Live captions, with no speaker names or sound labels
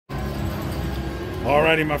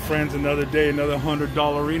Alrighty, my friends, another day, another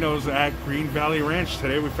 $100 at Green Valley Ranch.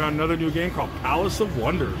 Today we found another new game called Palace of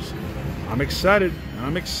Wonders. I'm excited.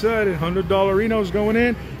 $100 going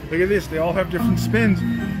in. Look at this. They all have different spins.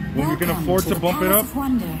 When we can afford to bump it up,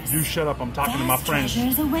 you shut up. I'm talking to my friends.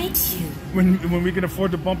 When we can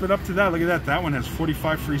afford to bump it up to that, look at that. That one has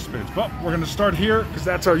 45 free spins. But we're going to start here because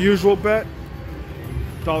that's our usual bet.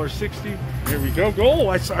 $1.60. Here we go. Oh,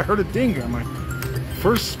 I heard a ding on my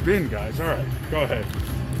first spin, guys. All right, go ahead.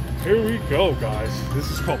 Here we go, guys. This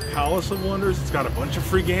is called Palace of Wonders. It's got a bunch of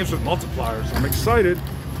free games with multipliers. I'm excited.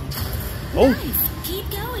 Oh, keep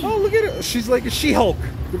going. Oh, look at it. She's like a She-Hulk.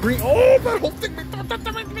 The green. Oh, that whole thing makes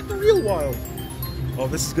the reel wild. Oh,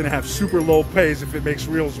 this is gonna have super low pays if it makes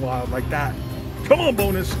reels wild like that. Come on,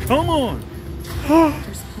 bonus. Come on.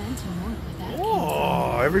 There's plenty more with that.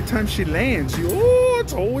 Oh, every time she lands,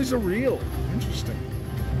 it's always a reel. Interesting.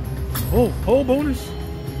 Oh, bonus.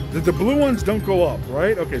 The blue ones don't go up,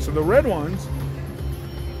 right? Okay, so the red ones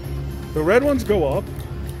go up.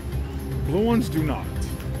 Blue ones do not.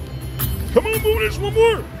 Come on, bonus, one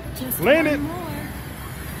more. Just land one it. more.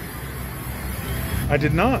 I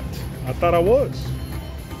did not. I thought I was.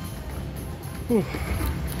 Whew.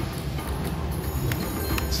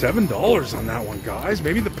 $7 on that one, guys.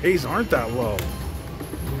 Maybe the pays aren't that low.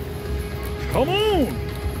 Come on.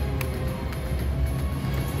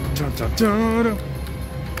 Dun, dun, dun, dun.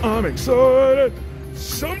 I'm excited.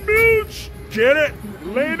 Some mooch. Get it.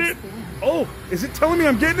 Land it. Oh, is it telling me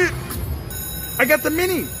I'm getting it? I got the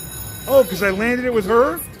mini. Oh, because I landed it with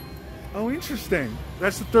her? Oh, interesting.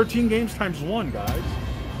 That's the 13 games times 1, guys.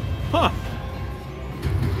 Huh.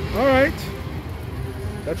 All right.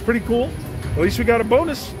 That's pretty cool. At least we got a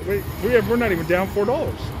bonus. Wait, we're not even down $4.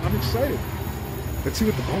 I'm excited. Let's see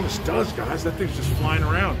what the bonus does, guys. That thing's just flying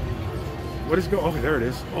around. What is going? Oh, there it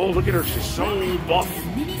is. Oh, look at her. She's so buff.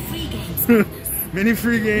 Mini free games. Mini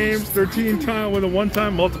free games, 13 time with a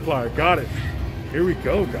one-time multiplier. Got it. Here we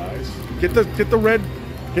go, guys. Get the red,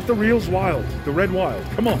 get the reels wild. The red wild.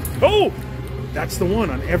 Come on. Oh, that's the one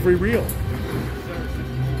on every reel.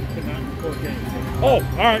 Oh,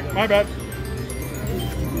 all right. My bad.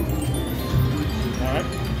 All right.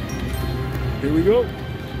 Here we go.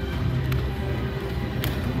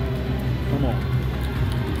 Come on.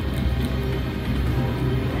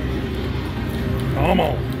 Come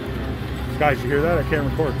on. Guys, you hear that? I can't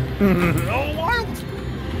record. Oh, wild.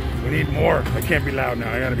 We need more. I can't be loud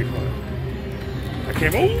now. I gotta be quiet. I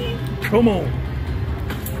can't. Oh, come on.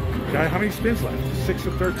 Guy, how many spins left? 6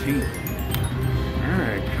 of 13. All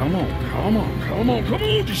right, come on.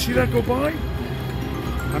 Did you see that go by?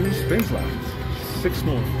 How many spins left? 6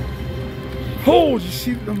 more. Oh, did you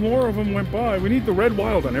see the more of them went by? We need the red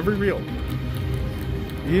wild on every reel.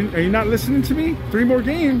 Are you not listening to me? 3 more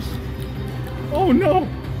games. Oh no!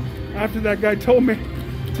 After that guy told me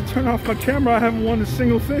to turn off my camera, I haven't won a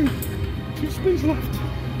single thing. 2 spins left.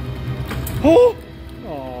 Oh!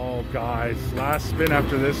 Oh, guys. Last spin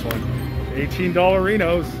after this one. $18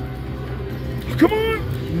 Rhinos. Oh, come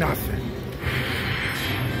on! Nothing.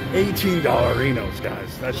 $18 Rhinos,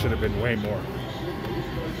 guys. That should have been way more.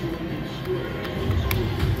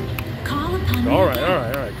 Call upon All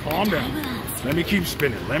right. Calm down. Let me keep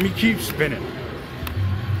spinning.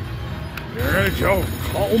 There we go.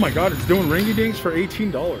 Oh my God, it's doing ringy dings for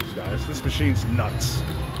 $18, guys. This machine's nuts.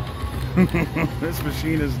 This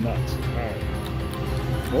machine is nuts. All right.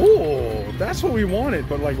 Oh, that's what we wanted,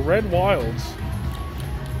 but like red wilds.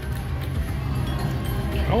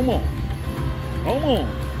 Come on.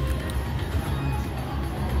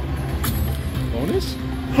 Bonus?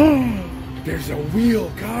 There's a wheel,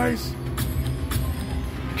 guys.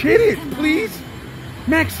 Get it, please.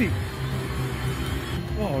 Maxi.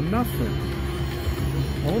 Oh, nothing.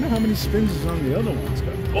 I wonder how many spins is on the other ones,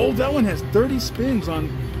 guys. Oh, that one has 30 spins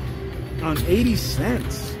on 80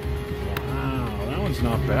 cents. Wow, that one's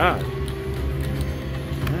not bad.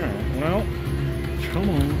 All right, well, come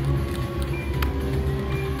on.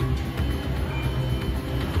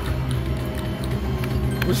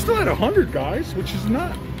 We're still at 100, guys, which is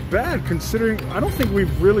not bad considering I don't think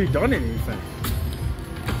we've really done anything.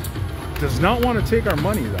 Does not want to take our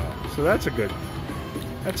money though, so that's a good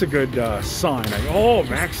sign. Oh,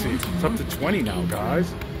 Maxi, it's up to 20 now,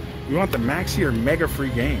 guys. We want the Maxi or Mega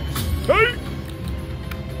free games. Hey!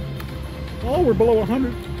 Oh, we're below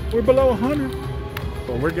 100.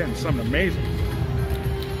 But we're getting something amazing.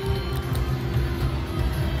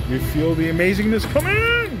 You feel the amazingness come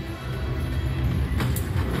in.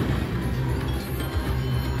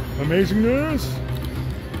 Amazingness.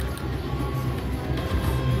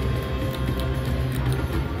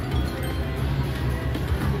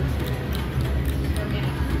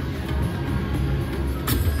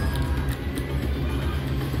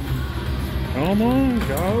 Come on,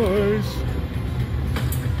 guys.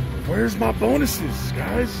 Where's my bonuses,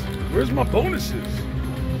 guys? Where's my bonuses?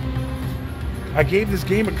 I gave this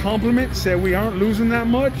game a compliment, said we aren't losing that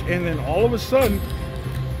much, and then all of a sudden,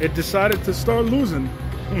 it decided to start losing.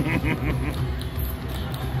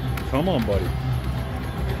 Come on, buddy.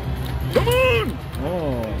 Come on!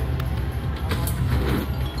 Oh.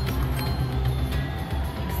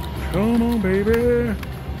 Come on, baby.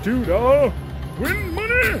 Dude, oh, win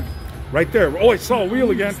money. Right there. Oh, I saw a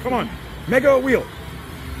wheel again. Come on. Mega wheel.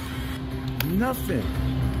 Nothing.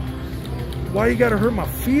 Why you gotta hurt my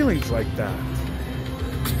feelings like that?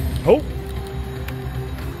 Oh.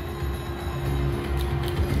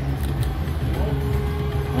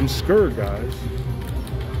 I'm scared, guys.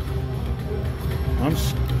 I'm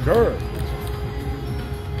scared.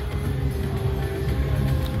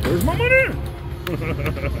 Where's my money?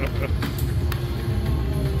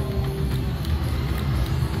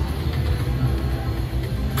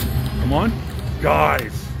 Come on.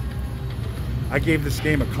 Guys. I gave this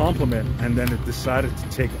game a compliment and then it decided to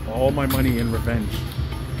take all my money in revenge.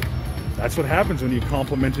 That's what happens when you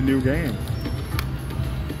compliment a new game.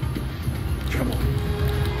 Come on.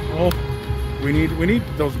 Oh, we need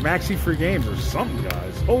those maxi free games or something,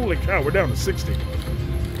 guys. Holy cow, we're down to 60.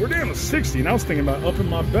 We're down to 60 and I was thinking about upping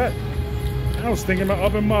my bet.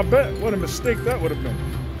 What a mistake that would have been.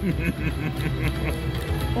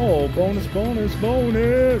 Oh, bonus, bonus,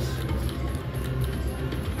 bonus.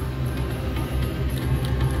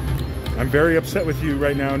 I'm very upset with you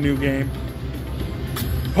right now, new game.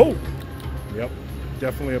 Oh! Yep,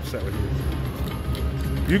 definitely upset with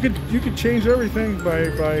you. You could change everything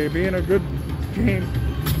by being a good game.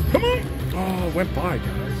 Come on! Oh, went by,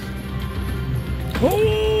 guys.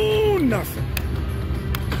 Oh, nothing.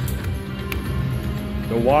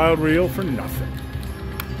 The wild reel for nothing.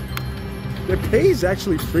 It pays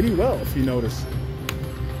actually pretty well, if you notice.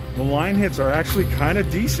 The line hits are actually kind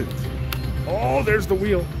of decent. Oh, there's the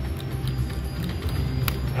wheel.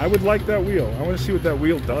 I would like that wheel. I want to see what that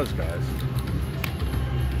wheel does, guys.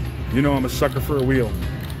 You know I'm a sucker for a wheel.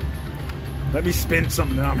 Let me spin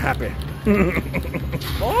something and I'm happy.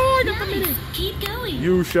 Oh, I got the mini. Keep going.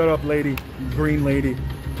 You shut up, lady. Green lady.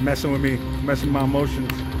 Messing with me. Messing with my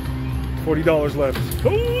emotions. $40 left.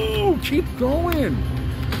 Oh, keep going.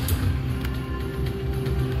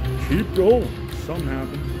 Keep going. Something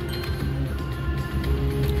happened.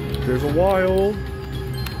 There's a wild.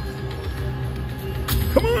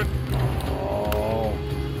 Come on. Oh.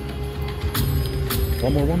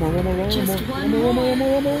 One more.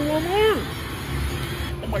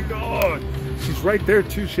 Oh my God. She's right there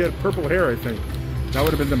too. She had purple hair, I think. That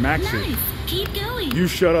would have been the maxi. Nice. Keep going. You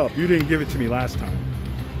shut up. You didn't give it to me last time.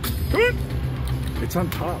 Come on. It's on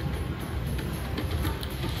top.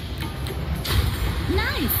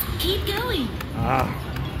 Nice. Keep going. Ah.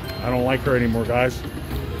 I don't like her anymore, guys.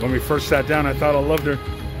 When we first sat down, I thought I loved her.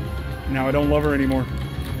 Now I don't love her anymore.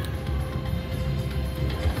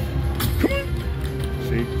 Come on.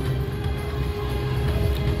 See?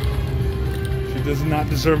 She does not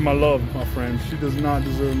deserve my love, my friends. She does not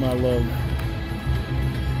deserve my love.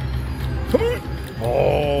 Come on.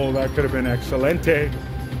 Oh, that could have been excelente,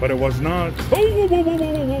 but it was not. Oh,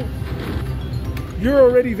 whoa. You're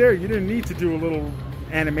already there. You didn't need to do a little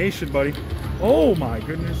animation, buddy. Oh, my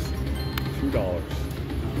goodness. $2.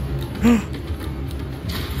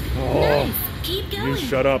 Oh, nice. Keep going. You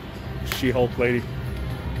shut up, She-Hulk lady.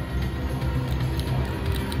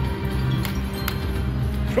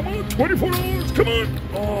 Come on, $24. Come on.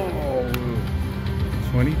 Oh,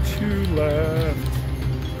 22 left.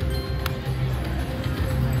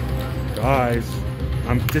 Guys,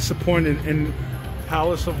 I'm disappointed in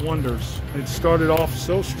Palace of Wonders. It started off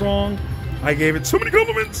so strong. I gave it so many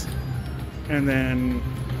compliments. And then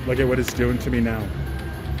look at what it's doing to me now.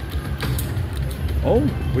 Oh,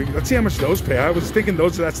 let's see how much those pay. I was thinking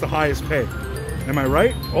that's the highest pay. Am I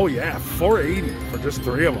right? Oh yeah, $4.80 for just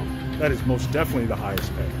 3 of them. That is most definitely the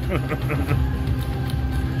highest pay.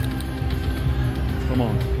 Come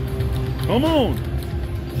on. Come on.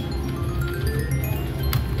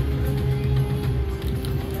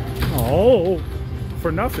 Oh,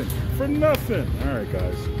 for nothing. For nothing. All right,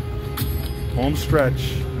 guys. Home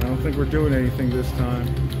stretch. I don't think we're doing anything this time.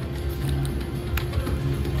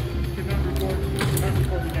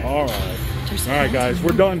 All right, guys,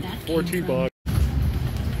 we're done. 14 bucks.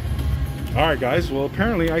 All right, guys. Well,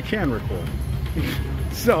 apparently I can record.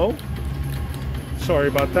 So, sorry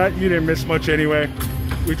about that. You didn't miss much anyway.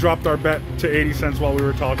 We dropped our bet to 80 cents while we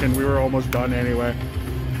were talking. We were almost done anyway.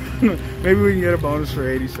 Maybe we can get a bonus for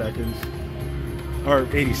 80 seconds. Or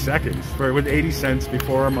 80 seconds. With 80 cents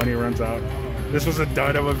before our money runs out. This was a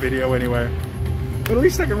dud of a video anyway. But at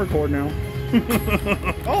least I can record now.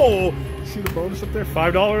 Oh, see the bonus up there?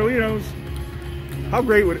 $5 Linos. How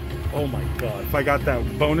great would it? Oh my God! If I got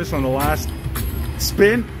that bonus on the last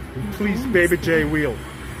spin, please, Baby J, wheel.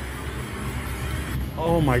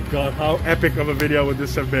 Oh my God! How epic of a video would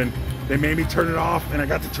this have been? They made me turn it off, and I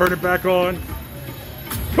got to turn it back on.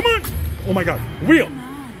 Come on! Oh my God! Wheel,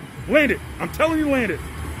 land it! I'm telling you, land it.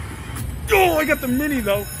 Oh, I got the mini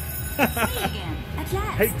though.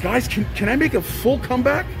 Hey guys, can I make a full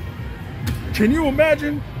comeback? Can you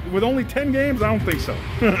imagine? With only 10 games? I don't think so.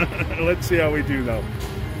 Let's see how we do though.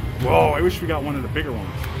 Whoa, I wish we got one of the bigger ones.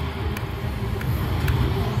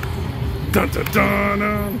 Dun dun dun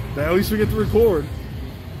dun. At least we get to record.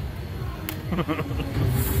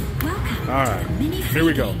 Alright, here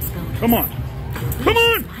we go. Come on. Come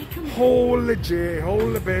on! Holy J,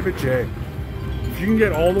 holy baby J. If you can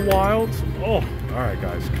get all the wilds. Oh, alright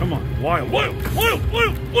guys, come on. Wild, wild, wild,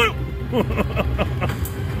 wild, wild.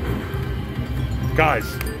 Guys,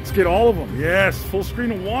 let's get all of them. Yes, full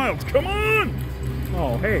screen of wilds. Come on!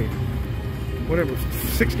 Oh, hey. Whatever,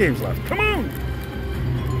 6 games left. Come on!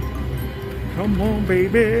 Come on,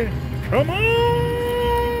 baby. Come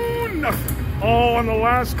on! Nothing. Oh, on the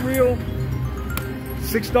last reel.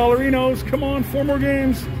 $6 Enos. Come on, 4 more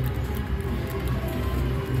games.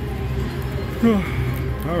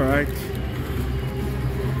 All right.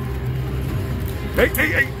 Hey,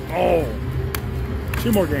 hey, hey. Oh.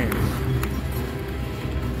 2 more games.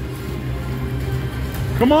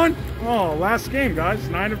 Come on. Oh, last game, guys.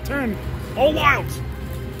 9 of 10. All wilds.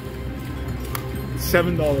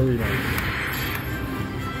 $7 Rhino.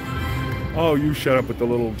 Oh, you shut up with the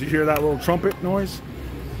little... Did you hear that little trumpet noise?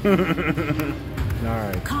 All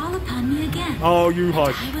right. Call upon me again. Oh, you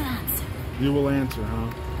hush. I will answer. You will answer,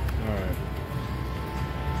 huh? All right.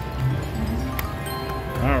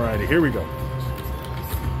 All righty, here we go.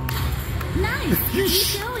 Nice.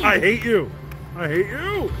 Keep going. I hate you. I hate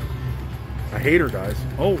you. I hate her, guys.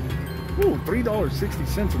 Oh, ooh,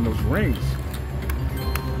 $3.60 in those rings.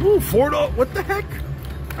 Ooh, $4. What the heck?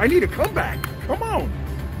 I need a comeback. Come on.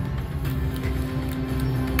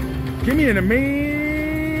 Give me an amazing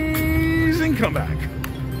comeback.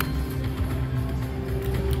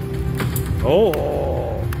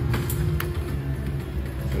 Oh,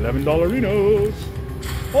 $11 Renos.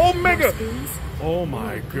 Oh, mega. Oh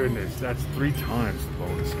my goodness, that's 3 times the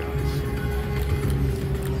bonus, guys.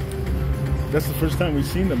 That's the first time we've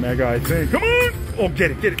seen the mega, I think. Come on! Oh,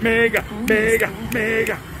 get it, mega, mega,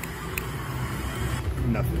 mega.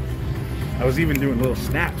 Nothing. I was even doing little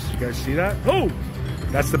snaps. You guys see that? Oh,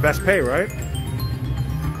 that's the best pay, right?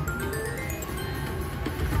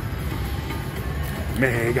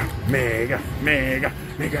 Mega, mega, mega,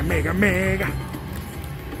 mega, mega, mega.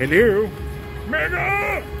 Hello,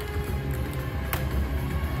 mega.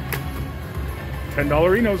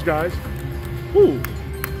 $10 Enos, guys. Ooh.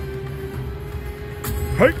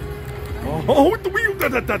 Hey. Oh, with the wheel.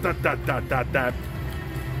 That.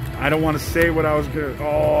 I don't want to say what I was going to.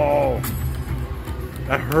 Oh.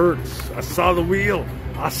 That hurts. I saw the wheel.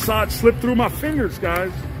 I saw it slip through my fingers,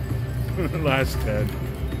 guys. Last 10.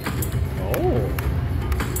 Oh.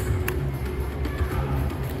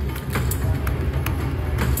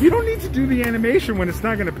 You don't need to do the animation when it's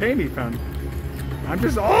not going to pay me, fam. I'm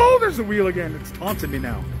just, oh, there's the wheel again. It's taunting me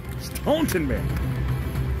now. It's taunting me.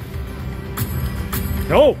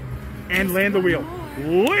 No. And land the wheel.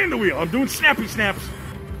 Land the wheel. I'm doing snappy snaps.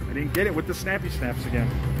 I didn't get it with the snappy snaps again.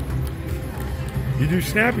 You do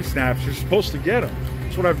snappy snaps, you're supposed to get them.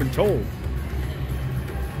 That's what I've been told.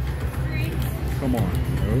 Come on.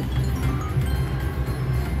 No.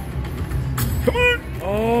 Come on.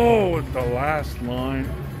 Oh, at the last line.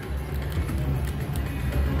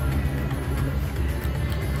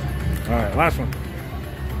 All right, last one.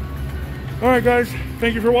 All right, guys,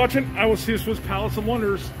 thank you for watching. I will see you. This was Palace of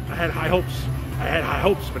Wonders. I had high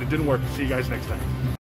hopes, but it didn't work. See you guys next time.